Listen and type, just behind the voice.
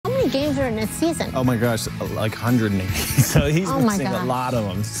games are in a season? Oh my gosh, like 180. So he's missing a lot of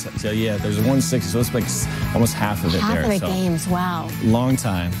them. So yeah, there's 160, so it's like almost half of it half there. Half of the games, wow. Long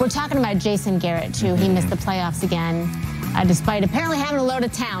time. We're talking about Jason Garrett, too. He missed the playoffs again, despite apparently having a load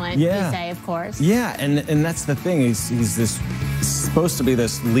of talent, we say, of course. Yeah, and that's the thing. He's this supposed to be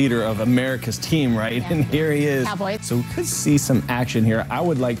this leader of America's team, right? Yeah. And here he is. Cowboys. So we could see some action here. I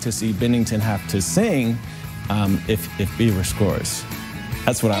would like to see Bennington have to sing if Beaver scores.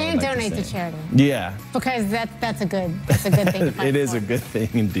 That's what I would like to say. And donate to charity. Yeah. Because that's a good thing to fight It is a good thing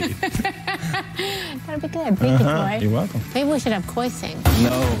indeed. That'd be good. Thank you, Coy. You're welcome. Maybe we should have Coy sing.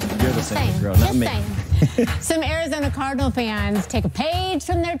 No, you're the singer, girl, not me. Some Arizona Cardinal fans take a page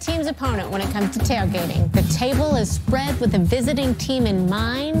from their team's opponent when it comes to tailgating. The table is spread with the visiting team in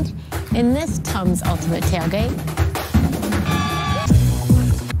mind in this Tums Ultimate Tailgate.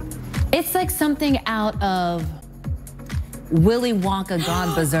 It's like something out of Willy Wonka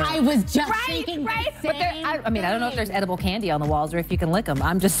gone berserk. I was just thinking right. But I mean, I don't know if there's edible candy on the walls or if you can lick them.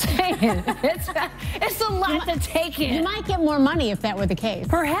 I'm just saying, it's a lot to take in. You might get more money if that were the case.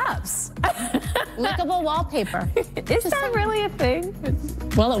 Perhaps. Lickable wallpaper. Is that really a thing?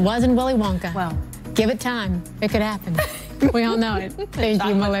 Well, it was in Willy Wonka. Well, give it time. It could happen. We all know it. Thank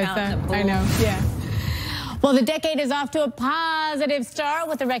you, Melissa. I know. Yeah. Well, the decade is off to a positive start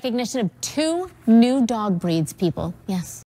with the recognition of 2 new dog breeds, people. Yes.